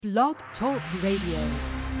Blog Talk Radio.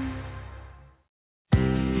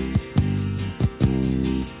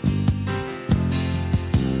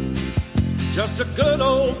 Just a good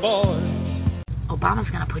old boy. Obama's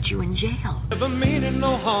gonna put you in jail. Never meaning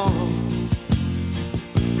no harm.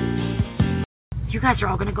 You guys are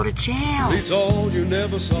all gonna go to jail. Police all you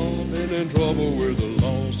never saw. Been in trouble with the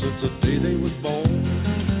law since the day they was born.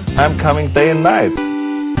 I'm coming day and night.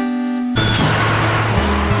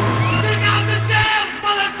 Dig out the jail,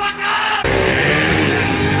 motherfucker!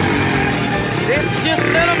 This is just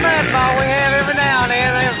a little mud ball we have every now and then.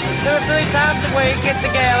 2 or 3 times a week, get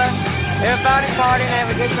together. Everybody party and have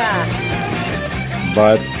a good time.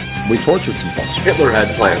 But we tortured some folks. Hitler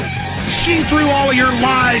had plans. See through all of your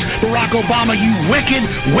lies, Barack Obama, you wicked,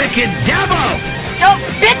 wicked devil! Don't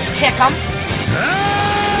bitch kick him.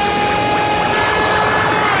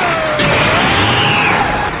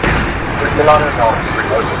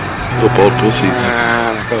 Football pussies.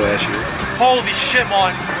 Holy shit,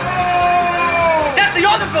 Martin. That's the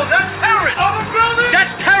other building. That's terrorist. Other building? That's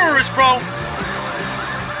terrorist, bro.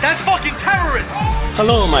 That's fucking terrorist.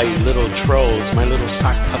 Hello, my little trolls, my little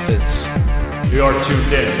sock puppets. You are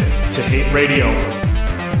tuned in to Hate Radio,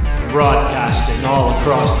 broadcasting all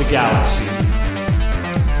across the galaxy.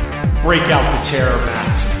 Break out the terror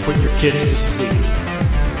mask, put your kids to sleep.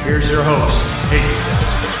 Here's your host, Hate.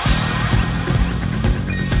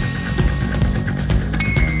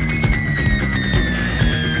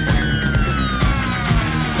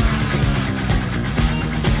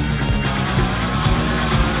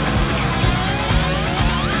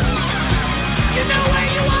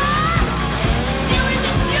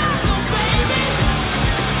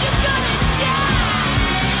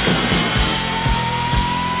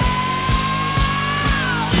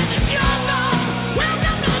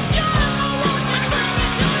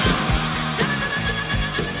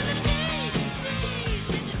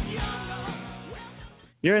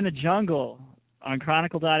 You're in the jungle on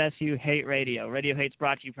Chronicle.SU Hate Radio. Radio Hate's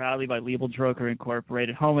brought to you proudly by Liebel Droker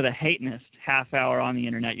Incorporated, home of the Hatenist half hour on the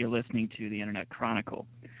internet. You're listening to the Internet Chronicle.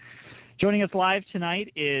 Joining us live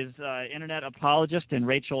tonight is internet apologist and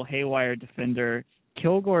Rachel Haywire defender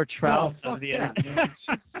Kilgoar Trout of the internet.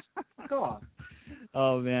 Go on.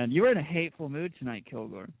 Oh man, you were in a hateful mood tonight,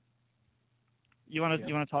 Kilgoar. You want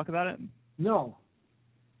to talk about it? No.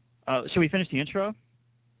 Should we finish the intro?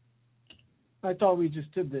 I thought we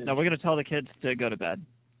just did this. No, we're going to tell the kids to go to bed.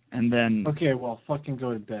 And then... Okay, well, fucking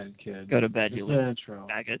go to bed, kid. Go to bed, you little intro.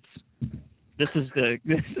 faggots. This is the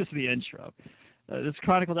intro. This is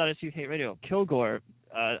Chronicle.SU Hate Radio. Kilgoar,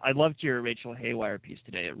 I loved your Rachel Haywire piece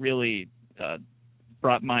today. It really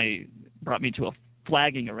brought me to a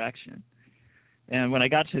flagging erection. And when I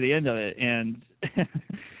got to the end of it, and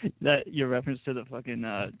that your reference to the fucking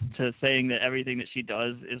to saying that everything that she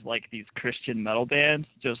does is like these Christian metal bands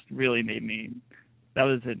just really made me. That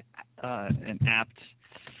was an apt.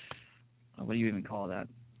 What do you even call that?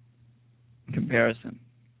 Comparison.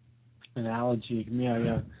 Analogy,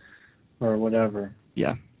 yeah, or whatever.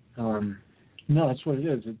 Yeah. No, that's what it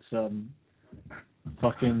is. It's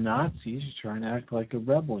fucking Nazis trying to act like a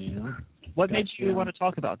rebel, you know. What made you want to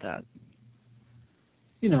talk about that?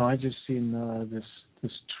 You know, I just seen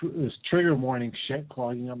this trigger warning shit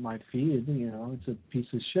clogging up my feed. You know, it's a piece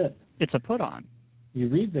of shit. It's a put on. You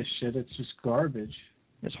read this shit, it's just garbage.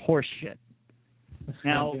 It's horse shit. That's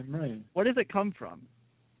now, right. Where does it come from?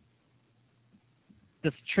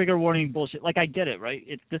 This trigger warning bullshit. Like, I get it, right?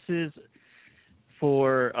 This is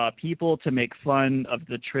for people to make fun of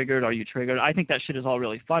the triggered. Are you triggered? I think that shit is all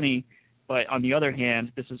really funny. But on the other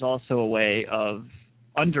hand, this is also a way of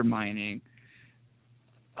undermining.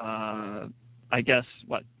 I guess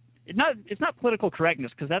it's not political correctness,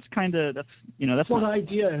 because that's the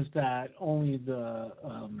idea is that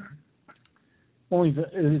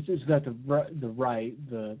the right,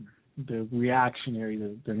 the reactionary,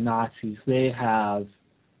 the Nazis, they have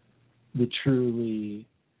the truly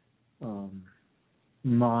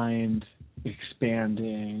mind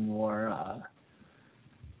expanding or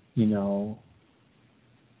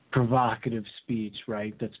provocative speech,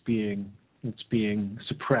 right? That's being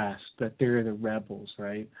suppressed, that they're the rebels,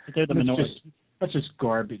 right? But they're the minority. That's just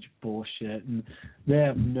garbage bullshit, and they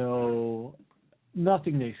have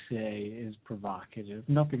nothing they say is provocative.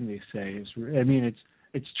 Nothing they say is. I mean,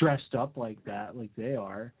 it's dressed up like that, like they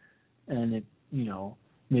are, and it,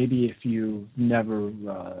 maybe if you never,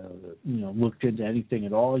 looked into anything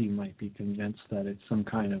at all, you might be convinced that it's some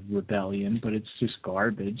kind of rebellion, but it's just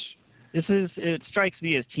garbage. It strikes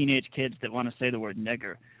me as teenage kids that want to say the word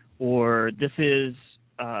nigger. Or this is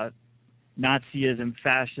Nazism,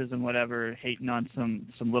 fascism, whatever, hating on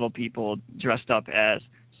some little people dressed up as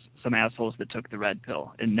some assholes that took the red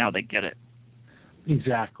pill, and now they get it.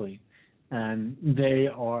 Exactly. And they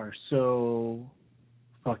are so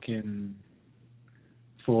fucking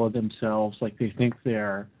full of themselves. Like, they think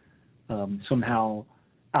they're somehow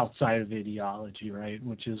outside of ideology, right?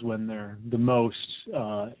 Which is when they're the most,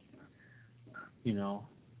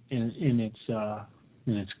 in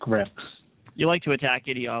its grips. You like to attack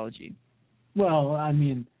ideology. Well, I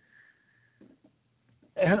mean,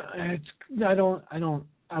 I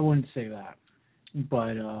wouldn't say that,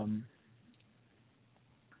 but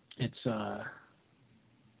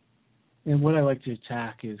and what I like to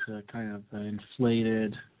attack is a kind of an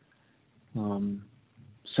inflated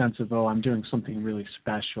sense of, oh, I'm doing something really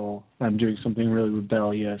special, I'm doing something really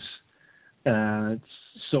rebellious, it's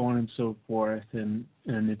so on and so forth, and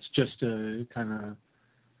it's just a kind of,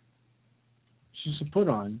 it's just a put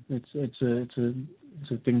on. It's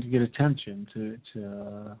a thing to get attention,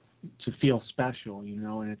 to feel special,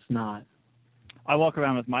 and it's not. I walk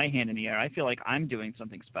around with my hand in the air. I feel like I'm doing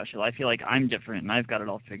something special. I feel like I'm different, and I've got it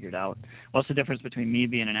all figured out. What's the difference between me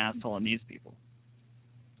being an asshole and these people?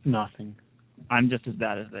 Nothing. I'm just as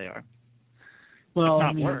bad as they are. Well,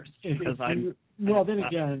 it's not worse. Then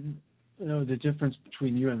again, the difference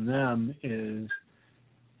between you and them is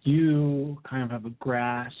you kind of have a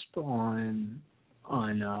grasp on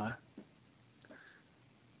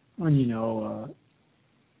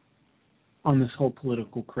this whole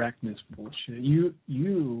political correctness bullshit. You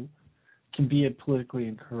can be politically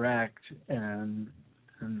incorrect, and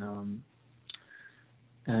I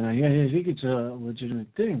think it's a legitimate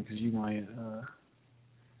thing, because you might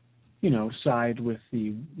side with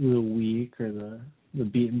the real weak or the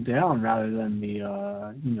beaten down rather than the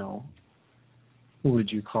what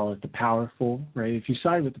would you call it, the powerful, right? If you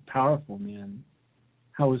side with the powerful, man,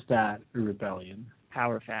 how is that a rebellion?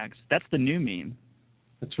 Power fags. That's the new meme.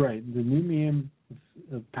 That's right. The new meme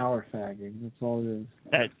of power fagging. That's all it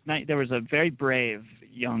is. There was a very brave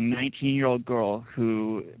young 19-year-old girl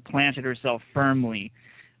who planted herself firmly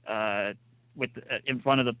in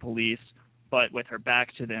front of the police, but with her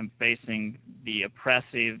back to them, facing the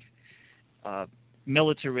oppressive,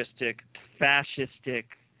 militaristic, fascistic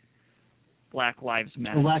Black Lives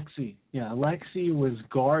Matter. Alexi was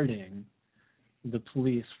guarding the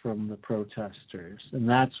police from the protesters, and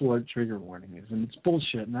that's what trigger warning is, and it's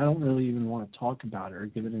bullshit, and I don't really even want to talk about her or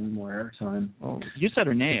give it any more airtime. Oh, you said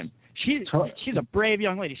her name. She's a brave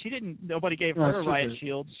young lady. Nobody gave her a riot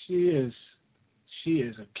shield. She is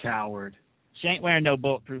a coward. She ain't wearing no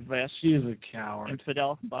bulletproof vest. She is a coward.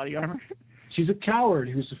 Infidel body armor. She's a coward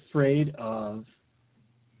who's afraid of,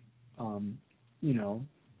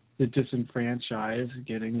 the disenfranchised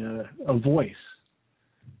getting a voice.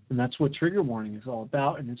 And that's what trigger warning is all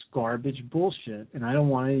about, and it's garbage bullshit. And I don't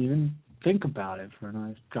want to even think about it for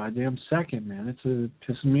a goddamn second, man. It's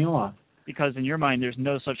pissing me off. Because in your mind, there's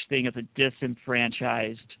no such thing as a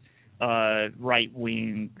disenfranchised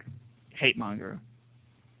right-wing hate monger.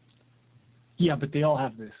 Yeah, but they all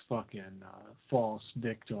have this fucking false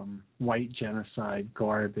victim, white genocide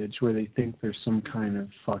garbage where they think there's some kind of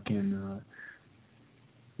fucking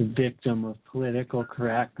victim of political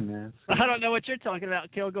correctness. I don't know what you're talking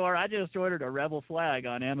about, Kilgoar. I just ordered a rebel flag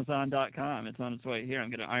on Amazon.com. It's on its way here. I'm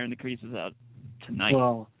going to iron the creases out tonight.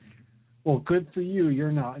 Well, good for you.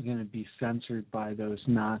 You're not going to be censored by those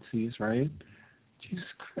Nazis, right? Jesus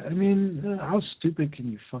Christ. I mean, how stupid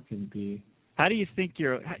can you fucking be? How do you think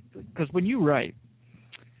because when you write,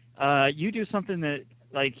 you do something that,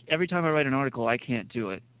 like, every time I write an article, I can't do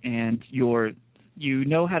it. And you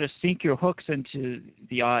know how to sink your hooks into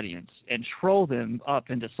the audience and troll them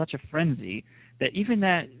up into such a frenzy that even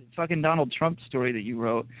that fucking Donald Trump story that you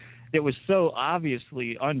wrote that was so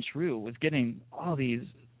obviously untrue was getting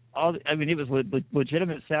it was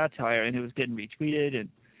legitimate satire, and it was getting retweeted and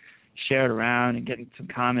shared around and getting some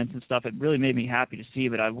comments and stuff. It really made me happy to see,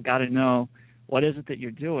 but I've got to know, what is it that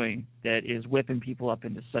you're doing that is whipping people up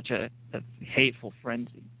into such a hateful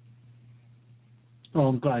frenzy? Well,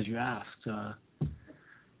 I'm glad you asked.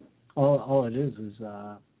 All it is,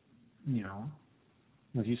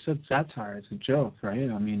 like you said, satire. It's a joke, right?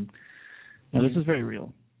 I mean, this is very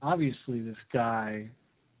real. Obviously, this guy,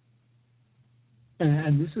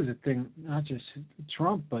 and this is a thing, not just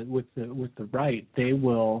Trump, but with the right, they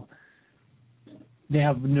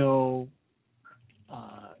have no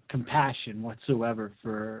compassion whatsoever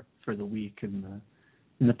for the weak and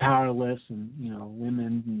the powerless, and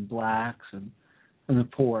women and blacks and the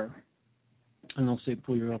poor. And they'll say,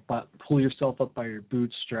 pull yourself up by your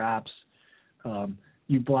bootstraps.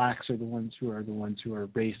 You blacks are the ones who are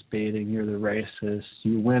race baiting. You're the racists.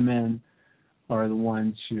 You women are the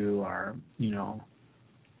ones who are,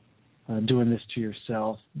 doing this to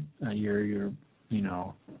yourself. You're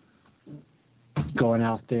going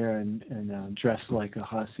out there and dressed like a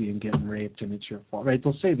hussy and getting raped, and it's your fault, right?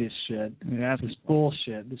 They'll say this shit, this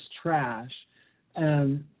bullshit, this trash,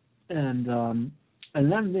 and then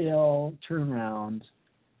they'll turn around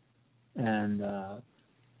and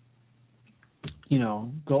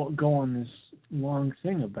go on this long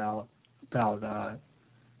thing about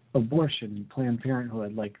abortion and Planned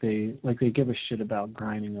Parenthood, like they give a shit about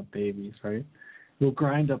grinding up babies, right? They'll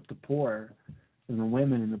grind up the poor and the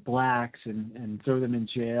women and the blacks and throw them in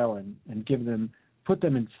jail and put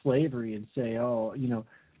them in slavery and say,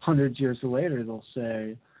 hundreds of years later they'll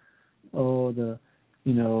say,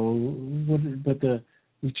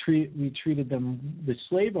 we treated them, the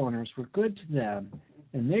slave owners were good to them,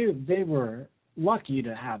 and they were lucky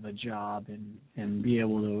to have a job and be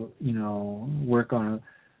able to work on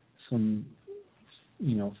some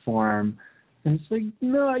farm. And it's like,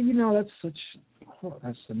 no, that's such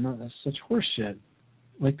horse shit.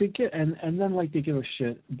 Like they get and then like they give a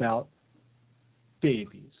shit about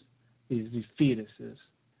babies, these fetuses.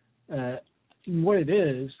 What it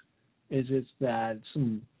is it's that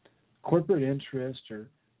some corporate interest or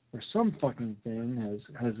some fucking thing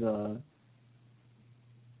has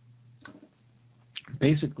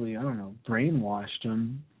basically, I don't know, brainwashed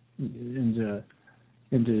them into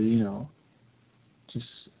just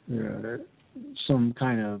some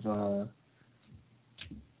kind of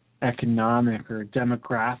economic or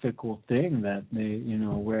demographical thing that they,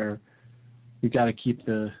 where you got to keep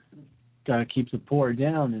the poor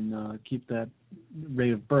down and keep that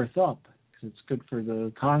rate of birth up because it's good for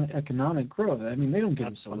the economic growth. I mean, they don't give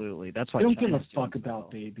absolutely. A fuck. That's why they don't give a fuck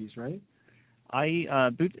about babies, right?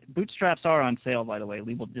 Bootstraps are on sale, by the way.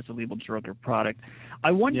 It's a labeled Joker product.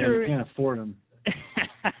 I wonder. Yeah, you can't afford them.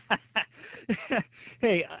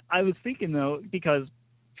 Hey, I was thinking though, because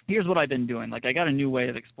here's what I've been doing. Like, I got a new way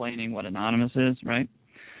of explaining what Anonymous is, right?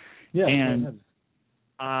 Yeah. And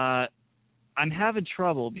I'm having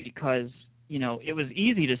trouble because it was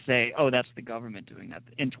easy to say, oh, that's the government doing that.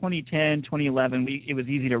 In 2010, 2011, it was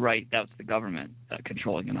easy to write that's the government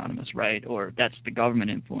controlling Anonymous, right? Or that's the government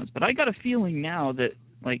influence. But I got a feeling now that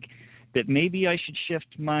maybe I should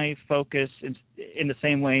shift my focus in the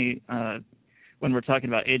same way when we're talking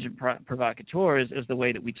about agent provocateurs as the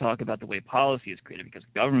way that we talk about the way policy is created, because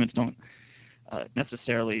governments don't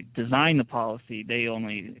necessarily design the policy; they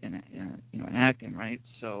only enact them, right?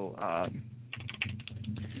 So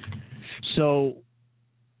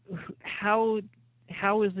how is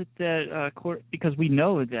it that because we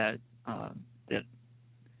know that I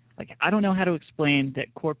don't know how to explain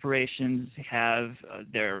that corporations have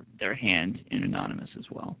their hand in Anonymous as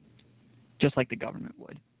well, just like the government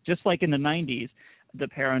would. Just like in the 90s, the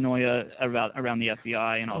paranoia around the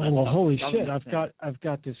FBI and all that. Well, stuff. holy shit! I've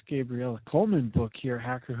got this Gabriella Coleman book here,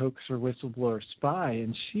 Hacker, Hoaxer, Whistleblower, Spy,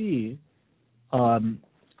 and she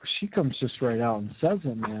comes just right out and says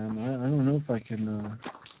it, man. I don't know if I can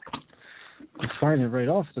find it right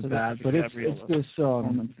off the bat, but it's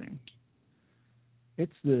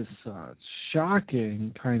this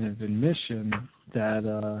shocking kind of admission that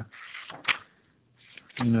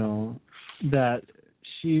that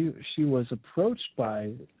she was approached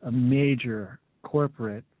by a major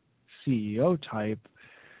corporate CEO type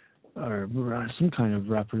or some kind of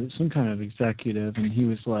executive, and he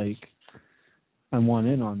was like, I want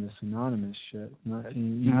in on this Anonymous shit. What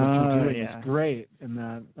you're doing is great, and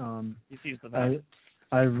that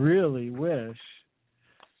I really wish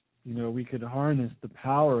we could harness the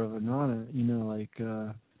power of Anonymous.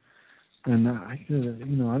 And I could,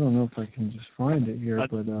 I don't know if I can just find it here,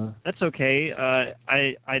 but that's okay.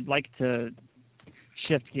 I'd like to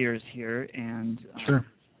shift gears here and sure.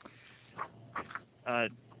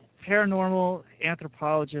 Paranormal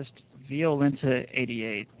anthropologist Violenta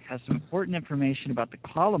 88 has some important information about the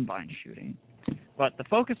Columbine shooting, but the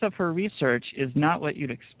focus of her research is not what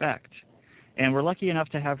you'd expect. And we're lucky enough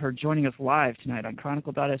to have her joining us live tonight on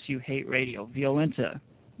Chronicle.SU Hate Radio. Violenta,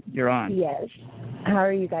 you're on. Yes. How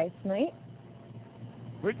are you guys tonight?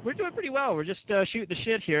 We're doing pretty well. We're just shooting the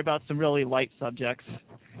shit here about some really light subjects.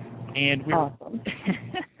 And awesome.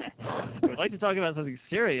 we'd like to talk about something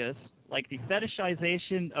serious, like the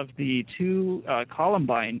fetishization of the two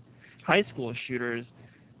Columbine high school shooters,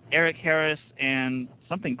 Eric Harris and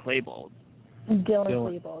something Klebold.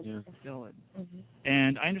 Dylan Klebold. Yeah. Dylan. Mm-hmm.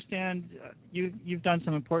 And I understand you've done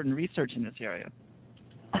some important research in this area.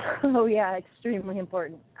 Oh, yeah, extremely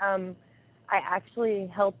important. I actually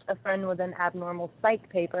helped a friend with an abnormal psych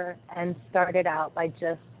paper and started out by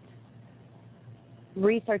just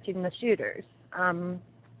researching the shooters and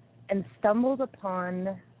stumbled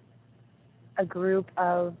upon a group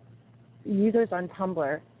of users on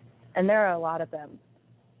Tumblr, and there are a lot of them.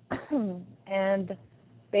 And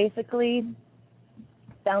basically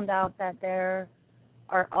found out that there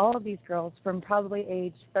are all of these girls from probably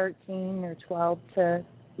age 13 or 12 to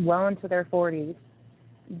well into their 40s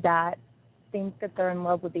that think that they're in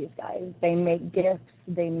love with these guys. They make gifts,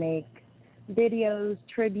 they make videos,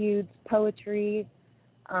 tributes, poetry.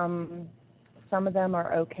 Some of them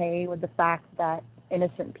are okay with the fact that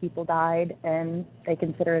innocent people died, and they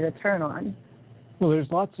consider it a turn on. Well,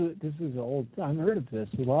 there's lots of, this is old, I've heard of this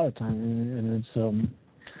a lot of times, and it's,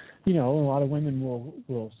 you know, a lot of women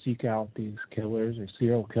will seek out these killers or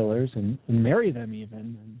serial killers and marry them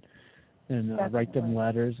even, and write them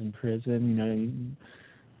letters in prison, you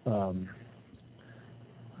know.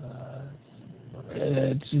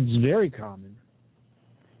 It's very common.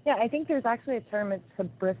 Yeah, I think there's actually a term, it's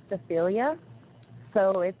hybristophilia.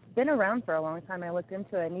 So it's been around for a long time. I looked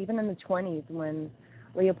into it, and even in the 20s when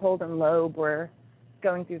Leopold and Loeb were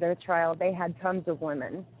going through their trial, they had tons of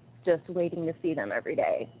women just waiting to see them every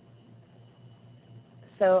day.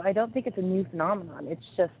 So I don't think it's a new phenomenon.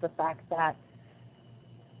 It's just the fact that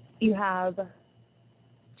you have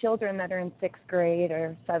children that are in 6th grade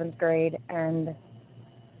or 7th grade, and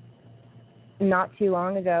not too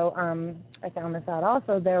long ago, I found this out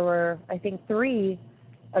also, there were, I think, 3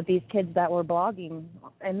 of these kids that were blogging,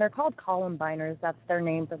 and they're called Columbiners, that's their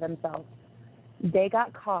name for themselves. They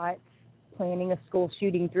got caught planning a school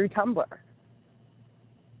shooting through Tumblr.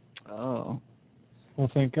 Oh. Well,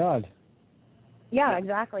 thank God. Yeah,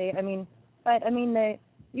 exactly.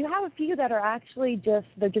 You have a few that are actually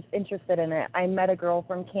they're just interested in it. I met a girl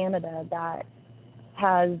from Canada that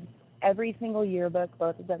has every single yearbook,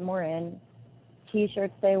 both of them were in,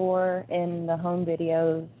 T-shirts they wore in the home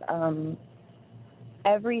videos,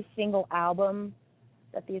 every single album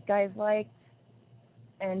that these guys liked,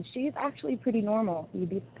 and she's actually pretty normal. You'd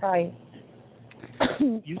be surprised.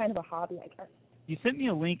 Kind of a hobby, I guess. You sent me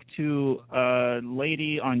a link to a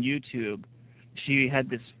lady on YouTube. She had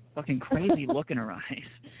this fucking crazy look in her eyes.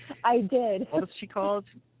 I did. What was she called?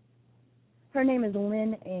 Her name is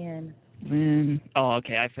Lynn Ann. Lynn. Oh,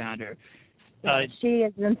 okay, I found her. She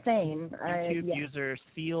is insane. YouTube user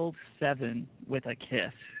Sealed7 with a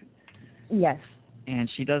kiss. Yes. And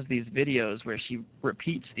she does these videos where she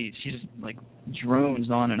repeats these. She just like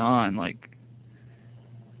drones on and on, like.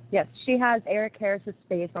 Yes, she has Eric Harris's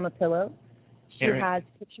face on a pillow. She has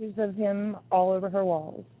pictures of him all over her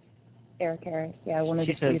walls. Eric Harris, yeah, I wanted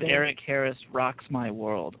to see She says Eric Harris rocks my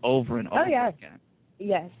world over and over again.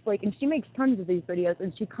 Yes, and she makes tons of these videos,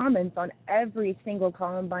 and she comments on every single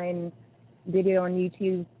Columbine video on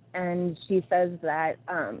YouTube, and she says that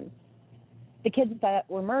the kids that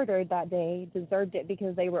were murdered that day deserved it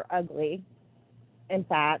because they were ugly and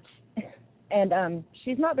fat. And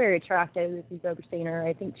she's not very attractive if you've ever seen her.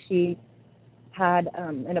 I think she had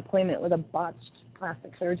an appointment with a botched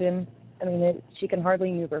plastic surgeon. She can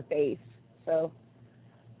hardly move her face. So,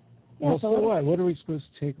 yeah. Well, so what? What are we supposed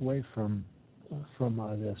to take away from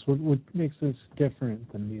this? What makes this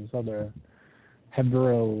different than these other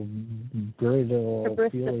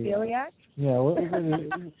hybristophiliac? Yeah.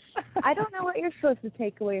 I don't know what you're supposed to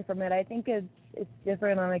take away from it. I think it's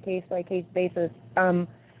different on a case-by-case basis. I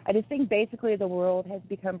just think basically the world has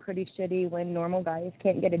become pretty shitty when normal guys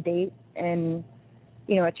can't get a date, and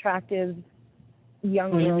attractive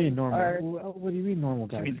young girls What do you mean normal? are. What do you mean normal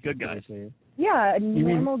guys? She means good guys. Yeah,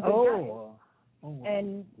 normal good guys. Oh.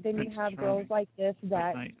 And then you have girls like this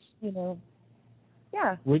that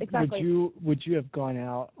Yeah, exactly. Would you have gone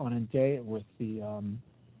out on a date with this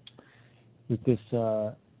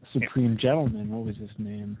supreme gentleman? What was his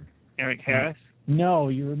name? Eric Harris? No,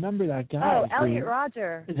 you remember that guy? Oh, Elliot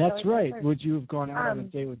Rodger. That's right. Would you have gone out on a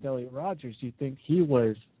date with Elliot Rodgers? Do you think he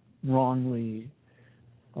was wrongly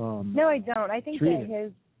No, I don't. I think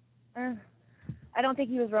treated? that I don't think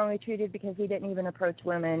he was wrongly treated because he didn't even approach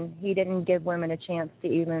women. He didn't give women a chance to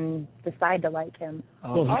even decide to like him.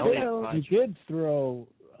 Well, he did throw.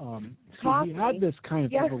 He had this kind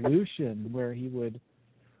of evolution where he would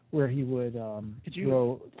throw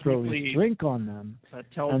his drink on them.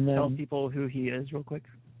 Tell people who he is real quick.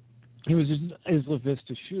 He was an Isla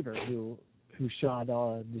Vista shooter who shot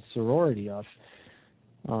the sorority up.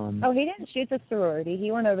 He didn't shoot the sorority.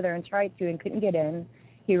 He went over there and tried to and couldn't get in.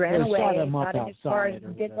 He ran away, got in his car,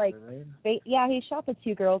 and did right? He shot the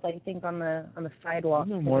 2 girls, I think, on the sidewalk. I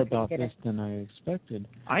know more about this than I expected.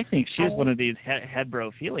 I think she's one of these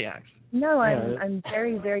headbrophiliacs. No, I'm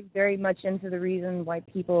very, very, very much into the reason why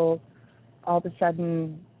people all of a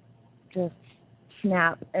sudden just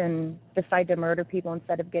snap and decide to murder people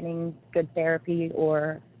instead of getting good therapy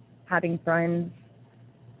or having friends.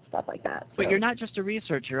 stuff like that. But you're not just a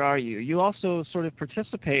researcher, are you? You also sort of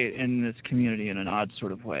participate in this community in an odd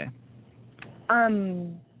sort of way.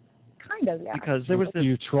 Kind of, yeah. Because there was this... Do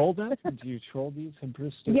you troll them? Do you troll these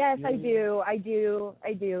Hibristos? Yes, I do.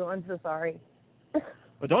 I'm so sorry.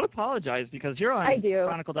 But don't apologize, because you're on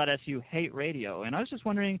Chronicle.SU Hate Radio, and I was just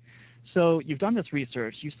wondering, so you've done this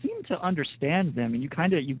research, you seem to understand them, and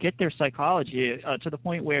you get their psychology to the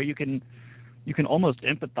point where you can almost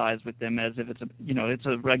empathize with them as if it's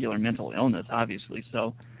a regular mental illness, obviously.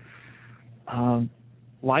 So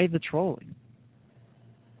why the trolling?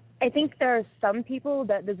 I think there are some people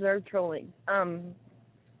that deserve trolling.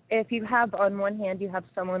 If you have, on one hand, you have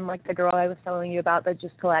someone like the girl I was telling you about that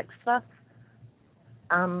just collects stuff,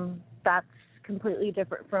 that's completely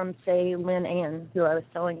different from, say, Lynn Ann, who I was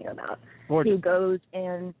telling you about, who goes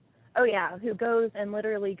and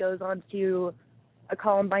literally goes onto a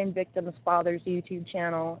Columbine victim's father's YouTube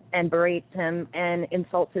channel and berates him and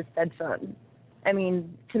insults his dead son. I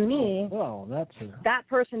mean, to me, that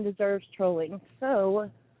person deserves trolling. So,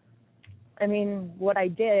 I mean, what I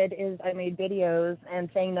did is I made videos and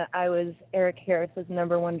saying that I was Eric Harris's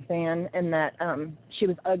 #1 fan and that she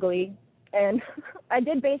was ugly. And I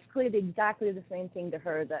did basically exactly the same thing to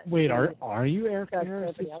her. Wait, are you Eric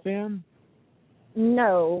Harris's fan?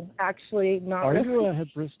 No, actually not. Are you a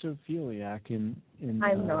Hibristophiliac in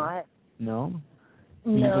I'm not. No?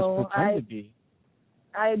 No, you just pretend to be.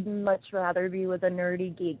 I'd much rather be with a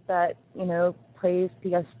nerdy geek that, plays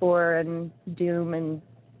PS4 and Doom and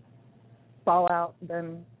Fallout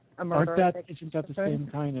than a murderer. Isn't that the same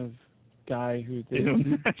kind of guy who did?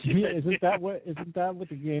 Isn't that what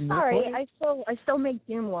the game is? Sorry, I still make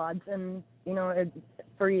Doom WADs and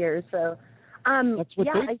for years. So that's what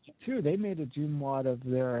they did too. They made a Doom WAD of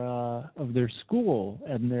their school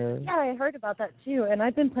and their. Yeah, I heard about that too. And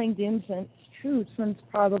I've been playing Doom since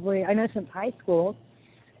high school,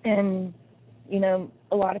 and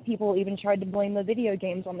a lot of people even tried to blame the video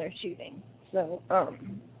games on their shooting. So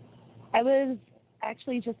I was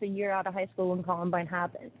actually just a year out of high school when Columbine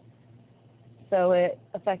happened. So it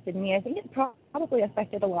affected me. I think it probably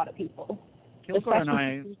affected a lot of people. Kilgoar and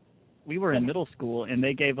I, we were in middle school, and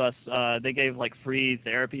they gave us like free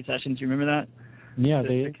therapy sessions. You remember that? Yeah,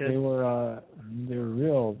 they were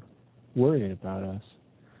real worried about us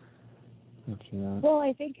after that. Well,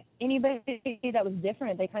 I think anybody that was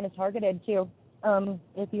different, they kind of targeted too.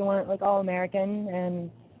 If you weren't like all American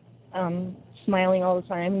and smiling all the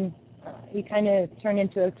time, you kind of turned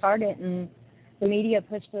into a target, and the media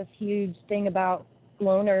pushed this huge thing about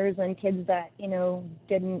loners and kids that,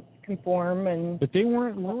 didn't conform. But they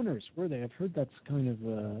weren't loners, were they? I've heard that's kind of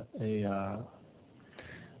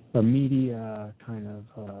a media kind of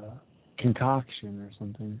concoction or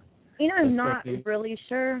something. I'm not really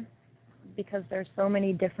sure because there's so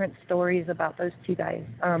many different stories about those two guys.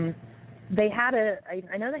 I know they had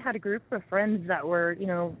a group of friends that were,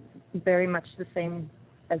 very much the same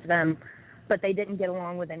as them, but they didn't get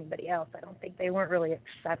along with anybody else. I don't think they weren't really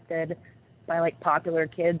accepted by like popular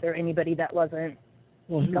kids or anybody that wasn't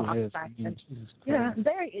goth back then. Yeah,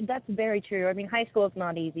 that's very true. I mean, high school is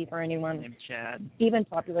not easy for anyone. Named Chad. Even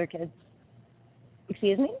popular kids.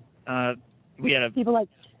 Excuse me? We had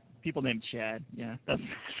people named Chad. Yeah, that's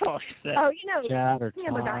all I said. Oh, Chad or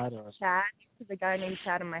Todd. Chad. There's a guy named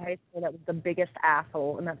Chad in my high school that was the biggest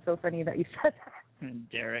asshole, and that's so funny that you said that. And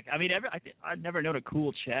Derek. I mean, I've never known a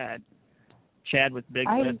cool Chad. Chad with big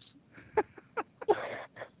lips.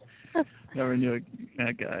 Never knew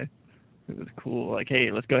that guy. It was cool. Like,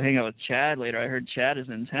 hey, let's go hang out with Chad later. I heard Chad is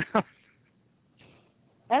in town.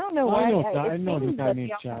 I don't know why. I know the guy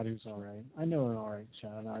named Chad who's all right. I know an all right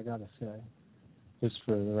Chad, I gotta say, just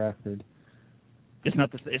for the record. It's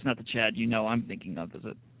not the Chad I'm thinking of, is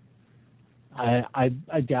it? I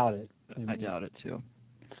doubt it. I doubt it too.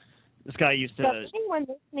 This guy used to. So anyone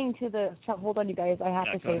listening to this, hold on, you guys. I have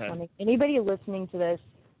to say something. Anybody listening to this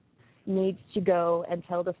needs to go and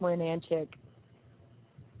tell this Lynn Ann chick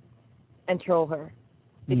and troll her.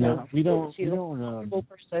 No, we don't.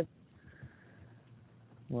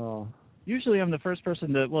 Well, usually I'm the first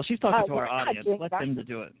person to. Well, she's talking to our audience. Let them to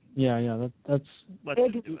do it. Yeah. That's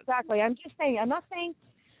exactly. I'm just saying. I'm not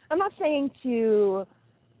saying to,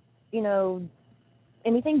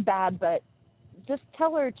 anything bad, but just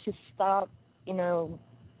tell her to stop,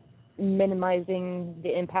 minimizing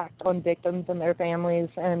the impact on victims and their families.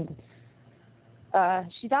 And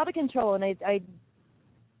she's out of control, and I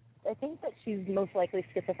think that she's most likely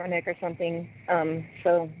schizophrenic or something.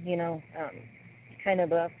 Kind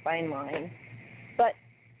of a fine line. But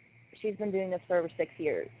she's been doing this for over 6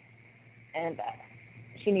 years, and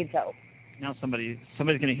she needs help. Now somebody's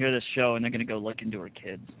going to hear this show, and they're going to go look into her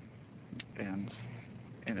kids. And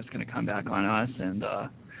and it's going to come back on us, and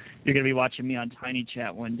you're going to be watching me on Tiny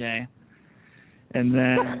Chat one day, and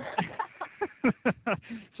then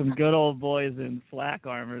some good old boys in flak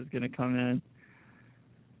armor is going to come in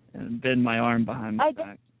and bend my arm behind my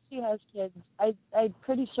back. She has kids. I'm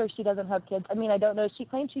pretty sure she doesn't have kids. I mean, I don't know. She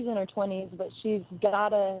claims she's in her 20s, but she's got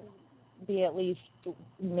to be at least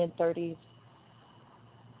mid-30s.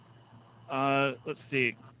 Let's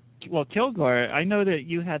see. Well, Kilgoar, I know that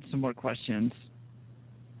you had some more questions.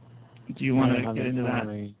 Do you want to get into that?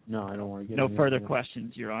 No, I don't want to get into into No further that.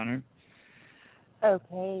 questions, Your Honor.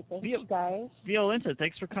 Okay, thank you, guys. Violenta,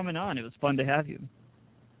 thanks for coming on. It was fun to have you.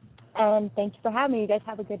 And thanks for having me. You guys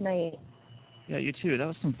have a good night. Yeah, you too. That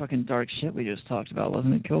was some fucking dark shit we just talked about,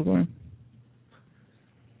 wasn't it, Kilgoar?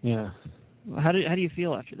 Yeah. How do you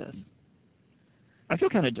feel after this? I feel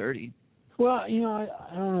kind of dirty. Well, I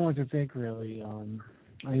don't know what to think, really.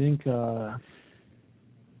 I think,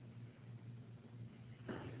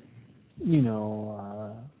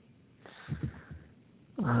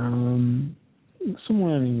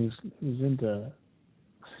 someone who's into,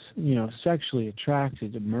 sexually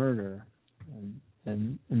attracted to murder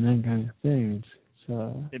and that kind of thing.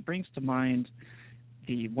 It brings to mind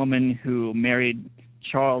the woman who married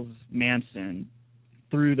Charles Manson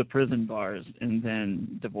through the prison bars and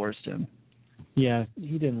then divorced him. Yeah,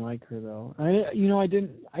 he didn't like her though. I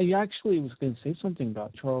actually was going to say something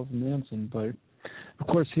about Charles Manson, but of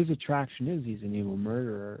course his attraction is he's an evil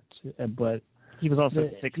murderer. But he was also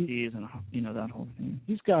 60s and that whole thing.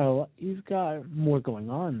 He's got more going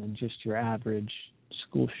on than just your average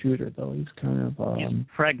school shooter, though. He's kind of he's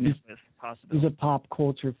pregnant with possibility. He's a pop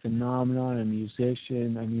culture phenomenon, a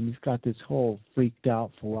musician. I mean, he's got this whole freaked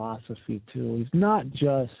out philosophy too. He's not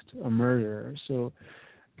just a murderer, so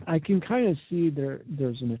I can kind of see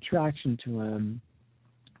there's an attraction to him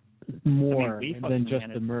more than just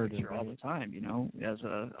the murder. All the time, as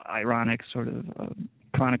a ironic sort of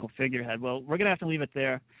Chronicle figurehead. Well, we're gonna have to leave it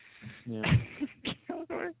there. Yeah,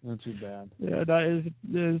 not too bad. Yeah, that is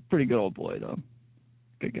a pretty good old boy though.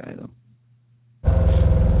 Good guy though.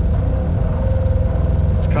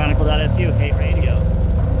 It's Chronicle.SU, Hate Radio.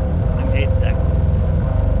 I'm Hate Sex.